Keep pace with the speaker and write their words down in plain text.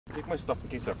Take my stuff in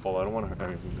case I fall. I don't want to hurt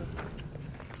anything.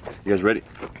 You guys ready?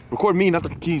 Record me, not the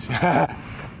keys.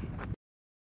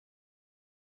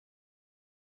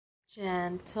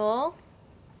 Gentle.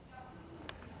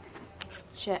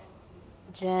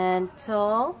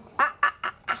 Gentle.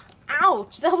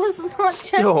 Ouch! That was not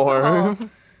Storm. gentle.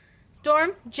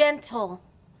 Storm. Gentle.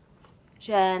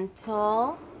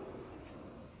 Gentle.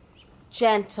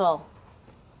 Gentle.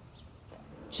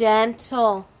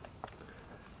 Gentle.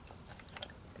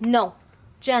 No.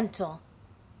 Gentle.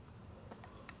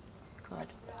 Good.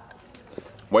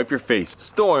 Wipe your face.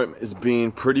 Storm is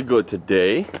being pretty good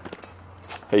today.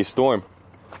 Hey, Storm.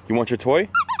 You want your toy?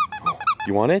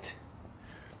 You want it?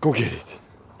 Go get it.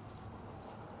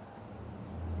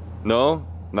 No?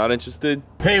 Not interested?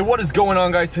 Hey, what is going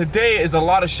on, guys? Today is a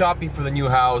lot of shopping for the new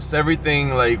house.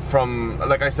 Everything like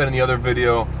I said in the other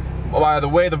video. By the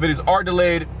way, the videos are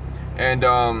delayed. And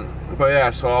but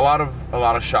yeah, so a lot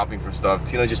of shopping for stuff.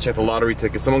 Tina just checked a lottery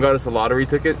ticket. Someone got us a lottery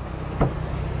ticket.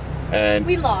 And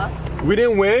we lost. We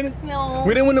didn't win? No.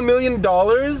 We didn't win $1 million?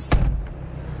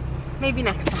 Maybe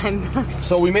next time.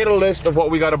 So we made a list of what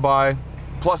we gotta buy,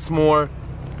 plus more.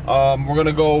 We're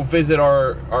gonna go visit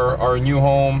our new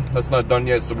home. That's not done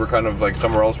yet, so we're kind of like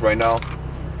somewhere else right now.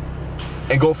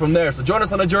 And go from there. So join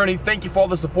us on the journey. Thank you for all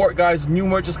the support, guys. New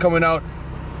merch is coming out.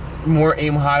 More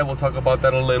Aim High. We'll talk about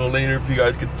that a little later if you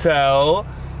guys could tell.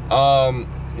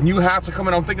 New hats are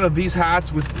coming out. I'm thinking of these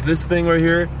hats with this thing right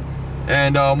here.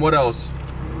 And what else?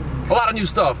 A lot of new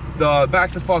stuff. The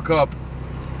Back the Fuck Up.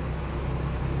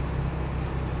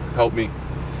 Help me.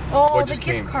 Oh, what the just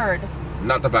gift came? card.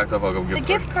 Not the Back the Fuck Up gift card. The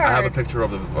gift card. I have a picture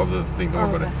of the thing.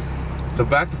 Don't worry Okay. about it. The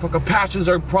Back the Fuck Up patches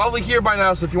are probably here by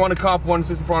now, so if you want to cop one,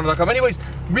 6400.com. Anyways,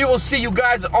 we will see you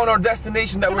guys on our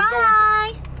destination that we're going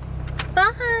to.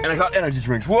 Bye. And I got energy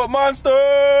drinks. What monster?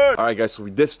 All right, guys. So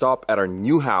we did stop at our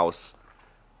new house.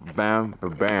 Bam,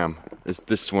 bam. It's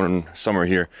this one somewhere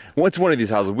here. What's one of these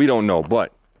houses? We don't know,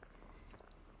 but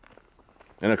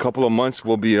in a couple of months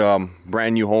we'll be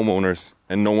brand new homeowners,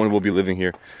 and no one will be living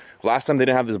here. Last time they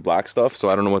didn't have this black stuff, so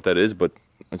I don't know what that is, but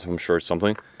I'm sure it's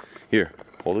something. Here,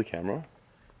 hold the camera.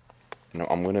 No,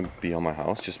 I'm gonna be on my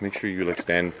house. Just make sure you like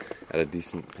stand at a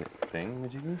decent thing,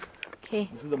 Majiggy. Okay.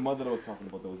 This is the mud that I was talking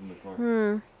about that was in the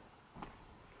car.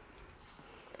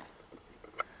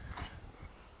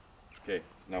 Okay,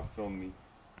 now film me.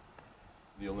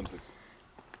 The Olympics.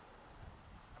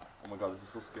 Oh my god, this is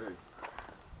so scary.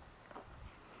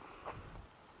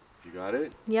 You got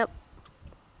it? Yep.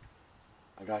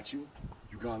 I got you.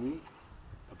 You got me.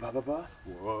 Ba ba ba.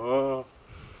 Whoa.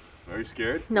 Are you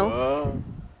scared? No. Whoa.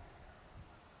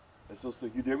 That's so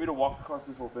sick. You dare me to walk across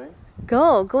this whole thing?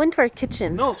 Go into our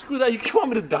kitchen. No, screw that. You want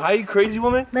me to die, you crazy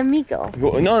woman? Let me go.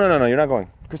 No, you're not going.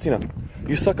 Christina,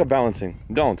 you suck at balancing.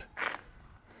 Don't.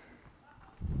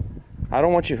 I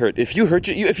don't want you hurt. If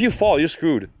you fall, you're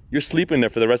screwed. You're sleeping there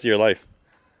for the rest of your life.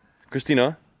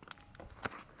 Christina.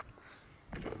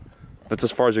 That's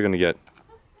as far as you're gonna get.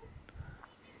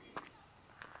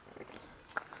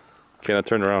 Okay, now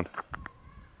turn around.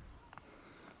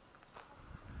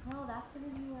 No, that's gonna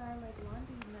be our like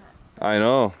laundry mat. I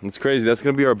know, it's crazy. That's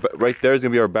gonna be our, right there is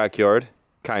gonna be our backyard.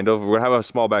 Kind of, we're gonna have a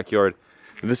small backyard.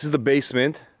 This is the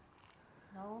basement.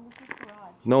 No, this is the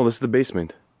garage. No, this is the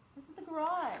basement. This is the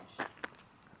garage.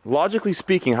 Logically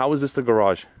speaking, how is this the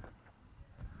garage?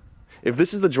 If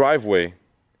this is the driveway.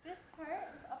 This part,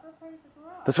 this upper part is the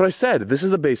garage. That's what I said. This is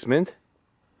the basement.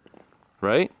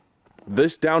 Right?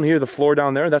 This down here, the floor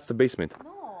down there, that's the basement.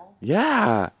 No.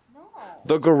 Yeah. No.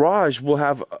 The garage will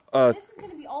have This is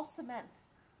gonna be all cement.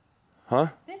 Huh?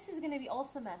 This is gonna be all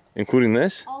cement. Including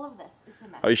this? All of this is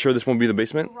cement. Are you sure this won't be the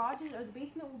basement? The garage or the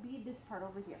basement will be this part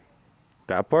over here.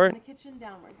 That part? And the kitchen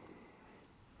downwards.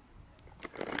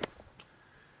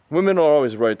 Women are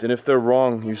always right, and if they're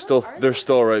wrong, they're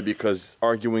still right, because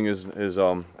arguing is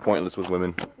pointless with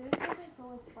women.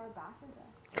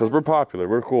 Because we're popular,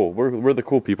 we're cool, we're the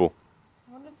cool people.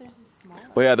 I wonder if there's a small one.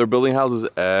 But yeah, they're building houses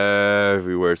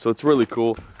everywhere, so it's really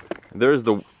cool. There's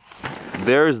the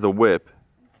whip.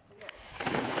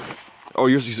 Oh,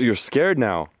 you're scared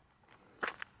now.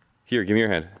 Here, give me your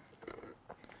hand.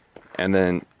 And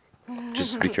then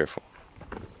just be careful.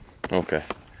 Okay.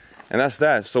 And that's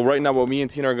that. So right now what me and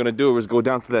Tina are gonna do is go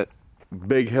down to that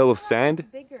big hill of sand.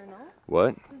 Bigger, no?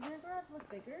 What? Does your garage look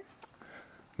bigger?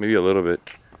 Maybe a little bit.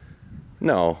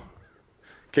 No.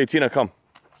 Okay, Tina, come.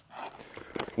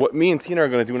 What me and Tina are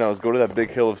gonna do now is go to that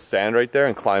big hill of sand right there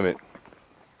and climb it.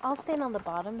 I'll stand on the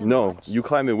bottom and No, watch. you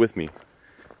climb it with me.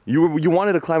 You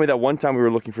wanted to climb it that one time we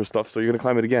were looking for stuff, so you're gonna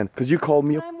climb it again. Cause you called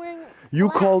me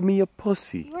called me a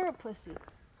pussy. You're a pussy.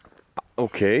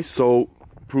 Okay, so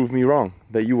prove me wrong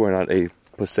that you were not a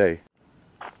pussy.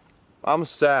 I'm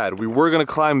sad. We were gonna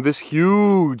climb this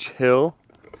huge hill,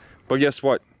 but guess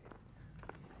what?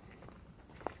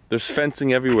 There's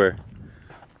fencing everywhere.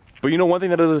 But you know one thing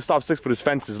that doesn't stop 6 foot is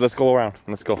fences. Let's go around.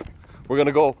 Let's go. We're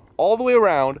gonna go all the way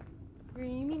around. You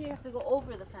mean you have to go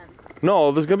over the fence?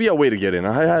 No, there's gonna be a way to get in.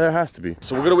 There has to be.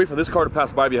 So we're gonna wait for this car to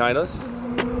pass by behind us.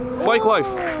 Bike life.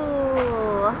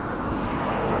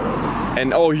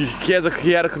 And oh, he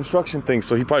had a construction thing,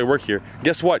 so he probably worked here.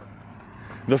 Guess what?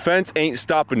 The fence ain't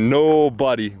stopping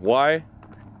nobody. Why?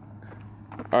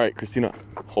 All right, Christina,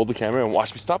 hold the camera and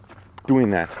watch me stop doing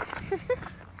that.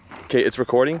 Okay, it's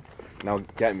recording. Now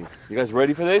get me. You guys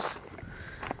ready for this?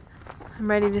 I'm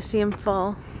ready to see him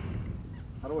fall.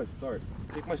 How do I start?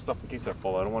 Take my stuff in case I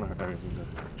fall. I don't want to hurt everything.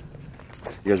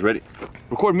 You guys ready?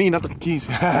 Record me, not the keys.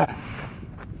 Before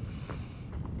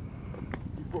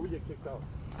we get kicked out.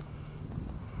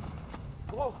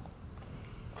 Whoa.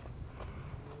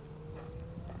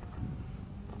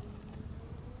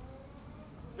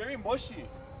 It's very mushy.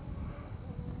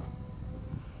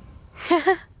 It's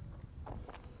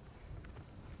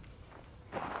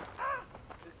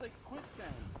like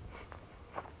quicksand.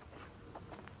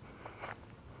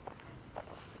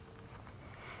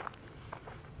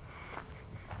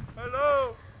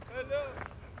 Hello! Hello!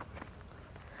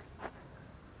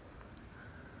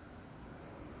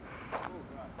 Oh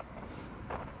God.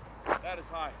 That is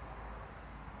high.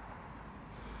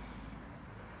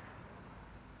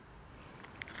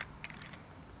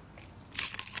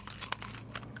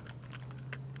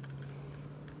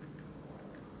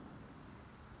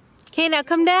 Okay, now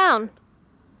come down.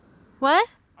 What?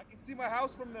 I can see my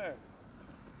house from there.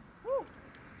 Woo.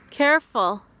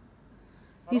 Careful.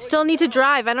 You still need to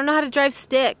drive. I don't know how to drive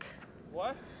stick.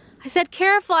 What? I said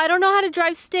careful. I don't know how to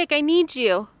drive stick. I need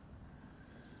you.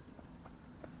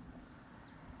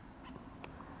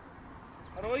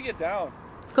 How do I get down?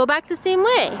 Go back the same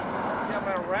way. Yeah,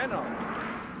 but I ran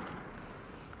on.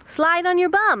 Slide on your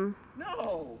bum.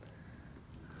 No!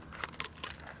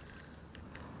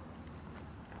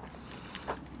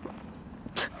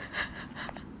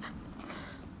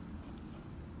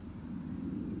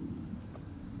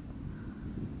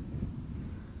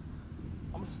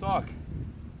 I'm stuck.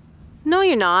 No,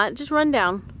 you're not. Just run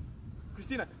down.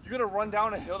 Christina, you're gonna run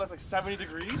down a hill that's like 70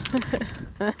 degrees?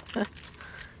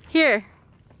 Here.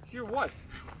 Here what?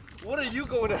 What are you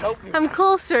going to help me I'm with?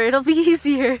 closer. It'll be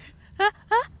easier.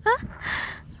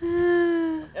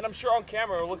 And I'm sure on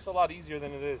camera it looks a lot easier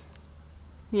than it is.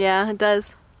 Yeah, it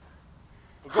does.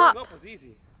 But going Hop. up was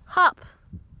easy. Hop.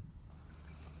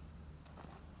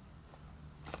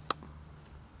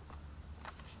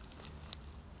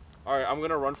 Alright, I'm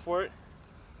gonna run for it.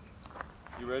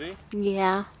 You ready?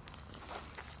 Yeah.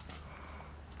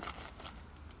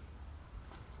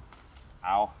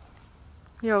 Ow.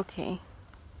 You're okay.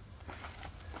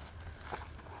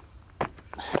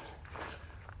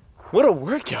 What a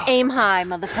workout! Aim high,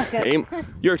 motherfucker. Aim.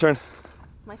 Your turn.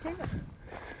 My turn.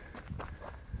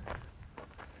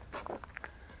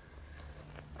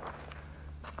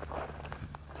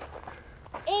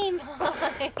 Aim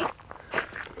high.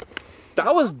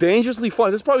 That was dangerously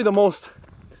fun. That's probably the most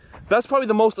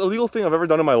illegal thing I've ever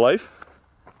done in my life.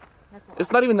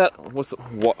 It's not even that.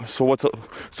 So what's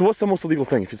the most illegal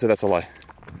thing? If you say that's a lie.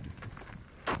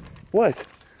 What?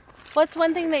 What's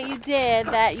one thing that you did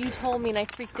that you told me and I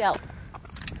freaked out?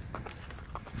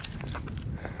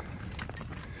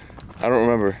 I don't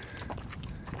remember.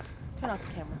 Turn off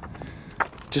the camera.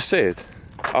 Just say it.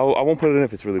 I won't put it in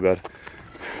if it's really bad.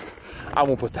 I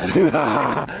won't put that in.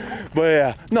 But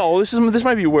yeah, no. This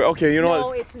might be weird. Okay, you know what?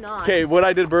 No, it's not. Okay, what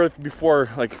I did birth before,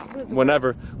 like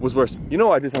whenever, was worse. You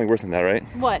know I did something worse than that, right?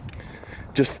 What?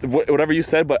 Just whatever you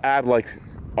said, but add like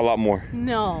a lot more.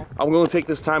 No. I'm going to take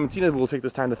this time, and Tina will take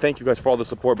this time to thank you guys for all the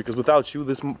support, because without you,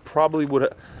 this probably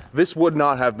would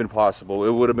not have been possible.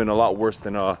 It would have been a lot worse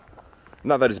than not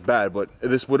that it's bad, but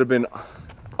this would have been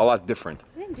a lot different.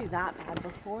 I didn't do that bad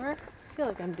before. I feel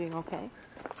like I'm doing okay.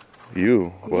 You?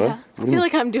 What? Yeah. I feel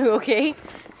like I'm doing okay.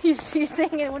 You're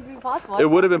saying it wouldn't be possible. It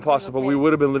would have been possible. We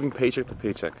would have been living paycheck to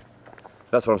paycheck.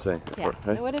 That's what I'm saying. Yeah,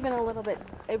 Right? it would have been a little bit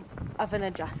of an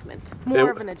adjustment.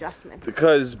 More of an adjustment.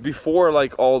 Because before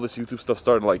like all this YouTube stuff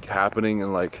started like happening,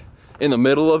 and like in the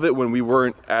middle of it when we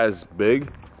weren't as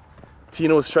big,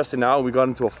 Tina was stressing out. We got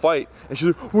into a fight, and she's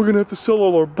like, "We're gonna have to sell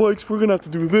all our bikes. We're gonna have to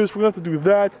do this. We're gonna have to do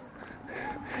that."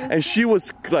 And she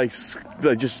was like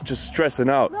just stressing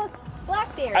out. Look,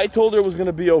 blackberry. I told her it was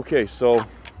gonna be okay, so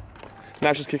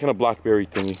now she's kicking a blackberry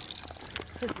thingy.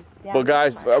 But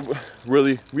guys,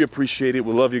 really, we appreciate it.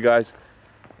 We love you guys,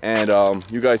 and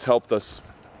you guys helped us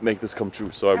make this come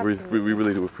true. So we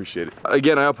really do appreciate it.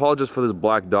 Again, I apologize for this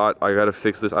black dot. I gotta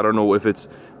fix this. I don't know if it's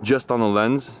just on the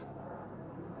lens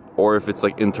or if it's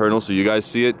like internal so you guys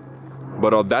see it.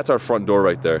 But that's our front door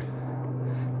right there.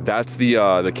 That's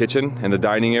the kitchen and the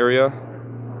dining area.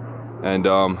 And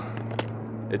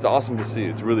it's awesome to see.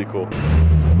 It's really cool.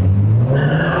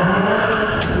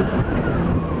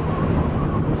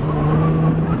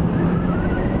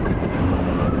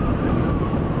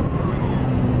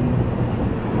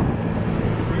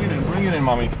 Bring it in,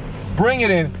 mommy. Bring it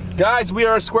in. Guys, we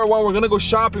are at square one. We're gonna go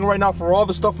shopping right now for all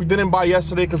the stuff we didn't buy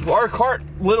yesterday because our cart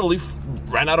literally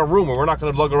ran out of room and we're not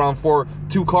gonna lug around for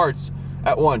 2 carts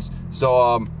at once.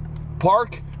 So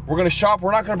park, we're gonna shop.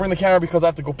 We're not gonna bring the camera because I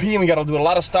have to go pee and we gotta do a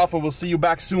lot of stuff, and we'll see you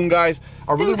back soon, guys.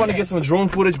 I really want to get some drone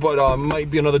footage, but it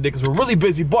might be another day because we're really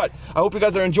busy. But I hope you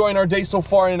guys are enjoying our day so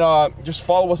far, and just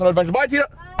follow us on our adventure. Bye, Tina.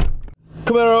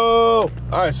 Camaro.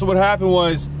 All right, so what happened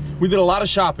was we did a lot of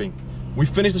shopping. We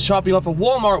finished the shopping off at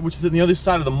Walmart, which is on the other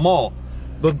side of the mall.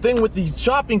 The thing with these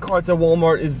shopping carts at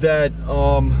Walmart is that,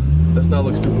 let's not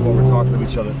look stupid while we're talking to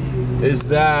each other, is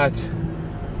that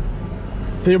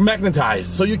they're magnetized.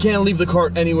 So you can't leave the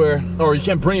cart anywhere, or you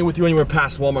can't bring it with you anywhere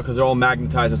past Walmart because they're all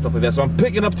magnetized and stuff like that. So I'm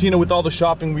picking up Tina with all the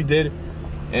shopping we did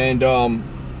and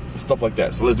stuff like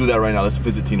that. So let's do that right now. Let's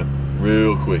visit Tina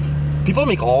real quick. People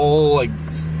make all like,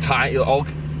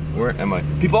 where am I?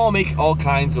 People all make all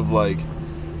kinds of like,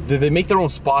 they make their own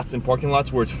spots in parking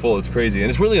lots where it's full. It's crazy and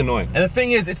it's really annoying. And the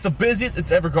thing is, it's the busiest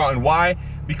it's ever gotten. Why?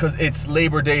 Because it's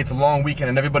Labor Day, it's a long weekend,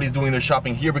 and everybody's doing their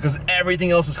shopping here because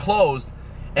everything else is closed,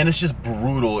 and it's just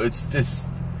brutal. It's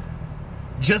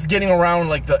just getting around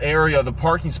like the area, the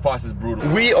parking spots is brutal.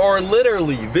 We are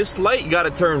literally, this light got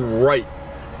to turn right,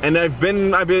 and I've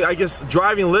been, I guess,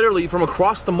 driving literally from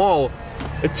across the mall.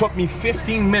 It took me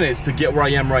 15 minutes to get where I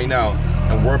am right now,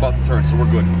 and we're about to turn, so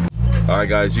we're good. All right,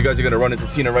 guys, you guys are gonna run into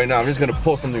Tina right now. I'm just gonna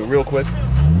pull something real quick.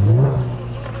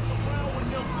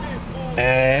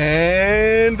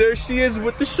 And there she is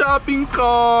with the shopping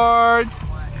cart.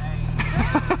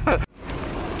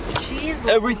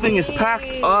 Everything is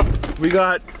packed up. We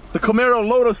got the Camaro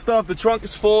load of stuff. The trunk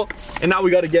is full, and now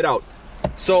we gotta get out.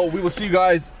 So we will see you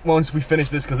guys once we finish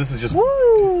this, because this is just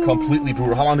completely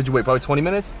brutal. How long did you wait? Probably 20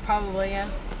 minutes? Probably, yeah.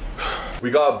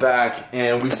 We got back,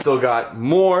 and we still got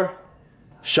more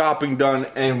shopping done,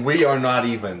 and we are not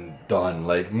even done.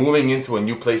 Like, moving into a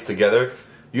new place together,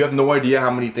 you have no idea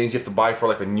how many things you have to buy for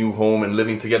like a new home and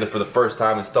living together for the first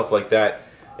time and stuff like that.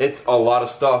 It's a lot of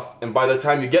stuff, and by the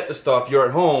time you get the stuff, you're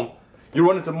at home, you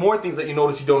run into more things that you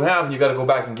notice you don't have, and you gotta go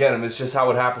back and get them. It's just how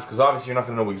it happens, because obviously you're not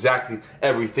gonna know exactly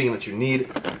everything that you need.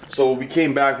 So we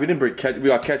came back, we didn't bring we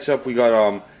got ketchup, we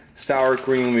got sour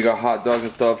cream, we got hot dogs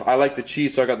and stuff. I like the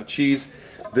cheese, so I got the cheese.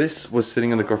 This was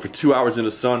sitting in the car for 2 hours in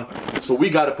the sun, so we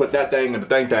gotta put that thing in the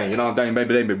thing, you know, bang, bang,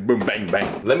 bang, bang, boom, bang,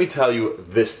 bang. Let me tell you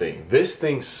this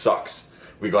thing sucks.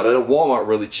 We got it at Walmart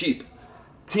really cheap.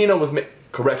 Tina was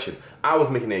correction, I was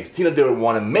making eggs. Tina didn't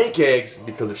want to make eggs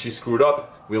because if she screwed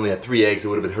up, we only had 3 eggs, it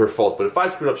would have been her fault. But if I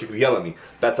screwed up, she could yell at me.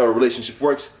 That's how a relationship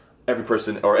works. Every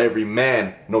person or every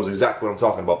man knows exactly what I'm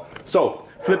talking about. So,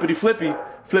 flippity flippy,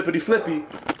 flippity flippy,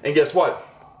 and guess what?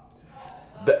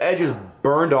 The edges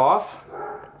burned off.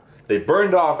 They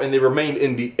burned off and they remained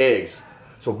in the eggs.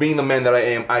 So being the man that I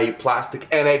am, I ate plastic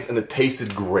and eggs and it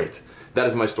tasted great. That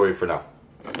is my story for now.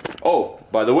 Oh,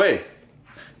 by the way,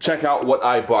 check out what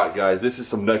I bought, guys. This is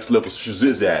some next level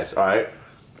shizzazz, alright?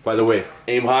 By the way,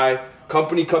 aim high.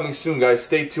 Company coming soon, guys.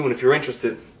 Stay tuned. If you're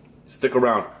interested, stick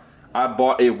around. I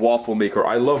bought a waffle maker.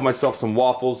 I love myself some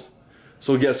waffles.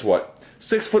 So guess what?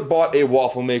 6 Foot bought a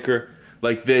waffle maker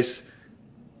like this.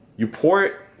 You pour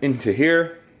it into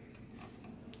here,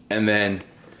 and then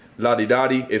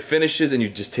la-di-da-di, it finishes, and you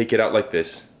just take it out like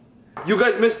this. You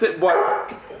guys missed it, but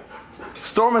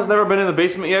Storm has never been in the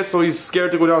basement yet, so he's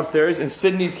scared to go downstairs, and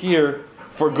Sydney's here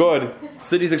for good.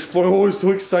 Sydney's exploring. Oh, he's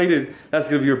so excited. That's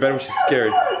gonna be her bed when she's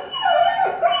scared.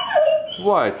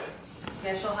 What?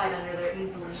 Yeah, she'll hide under there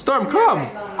easily. Storm, come!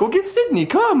 Go get Sydney,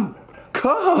 come!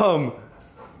 Come!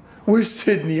 Where's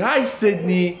Sydney? Hi,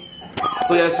 Sydney!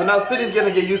 So yeah, so now Sydney's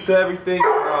gonna get used to everything.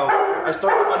 I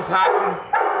started unpacking.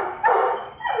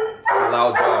 It's a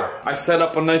loud dog. I set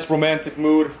up a nice romantic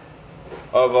mood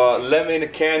of lemon, a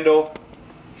candle.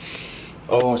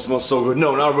 Oh, it smells so good.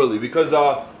 No, not really, because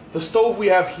the stove we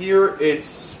have here,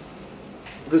 it's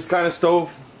this kind of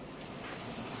stove.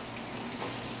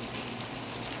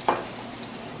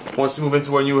 Once we move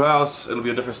into our new house, it'll be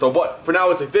a different stove. But for now,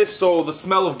 it's like this, so the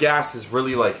smell of gas is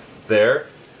really like there.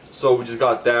 So we just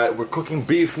got that. We're cooking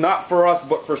beef, not for us,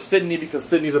 but for Sydney, because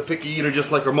Sydney's a picky eater just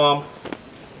like her mom.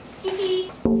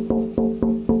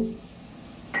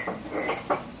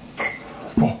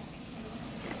 Oh,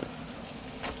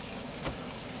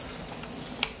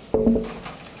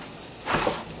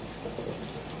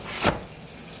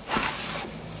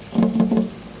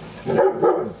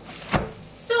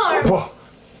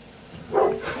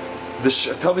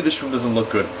 Tell me this room doesn't look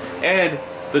good. And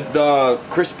the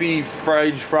crispy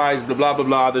fried fries, blah blah blah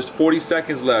blah. There's 40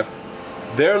 seconds left.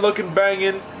 They're looking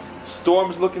banging.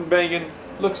 Storm's looking banging.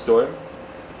 Look, Storm.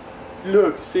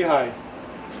 Look, say hi.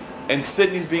 And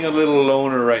Sydney's being a little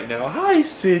loner right now. Hi,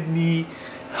 Sydney.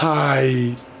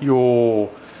 Hi, yo.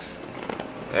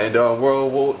 And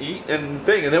we'll eat and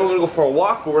thing, and then we're gonna go for a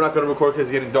walk, but we're not gonna record because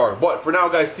it's getting dark. But for now,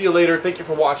 guys, see you later. Thank you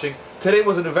for watching. Today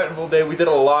was an eventful day. We did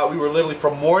a lot. We were literally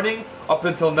from morning up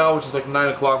until now, which is like 9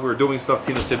 o'clock. We were doing stuff.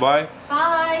 Tina, say bye.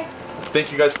 Bye.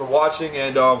 Thank you guys for watching,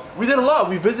 and we did a lot.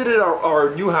 We visited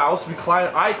our new house.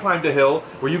 I climbed a hill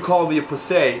where you called me a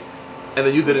pussy, and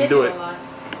then you didn't do it. A lot.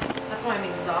 That's why I'm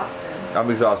exhausted. I'm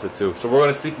exhausted too. So we're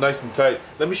gonna sleep nice and tight.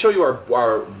 Let me show you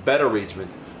our bed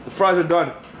arrangement. The fries are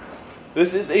done.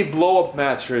 This is a blow-up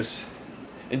mattress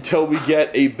until we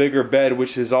get a bigger bed,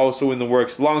 which is also in the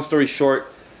works. Long story short,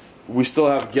 we still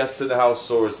have guests in the house,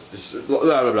 so it's just blah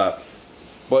blah blah.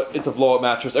 But it's a blow-up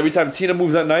mattress. Every time Tina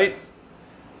moves at night,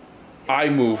 I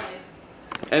move,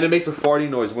 and it makes a farting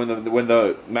noise when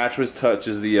the mattress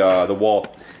touches the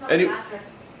wall.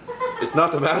 It's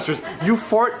not the mattress. You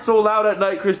fart so loud at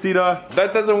night, Christina.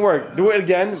 That doesn't work. Do it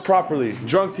again properly.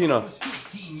 Drunk Tina.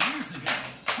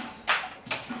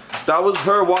 That was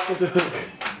her walking to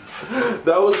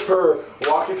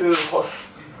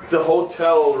the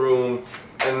hotel room,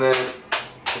 and then.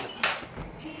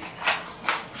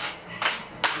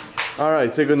 All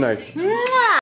right, say good night.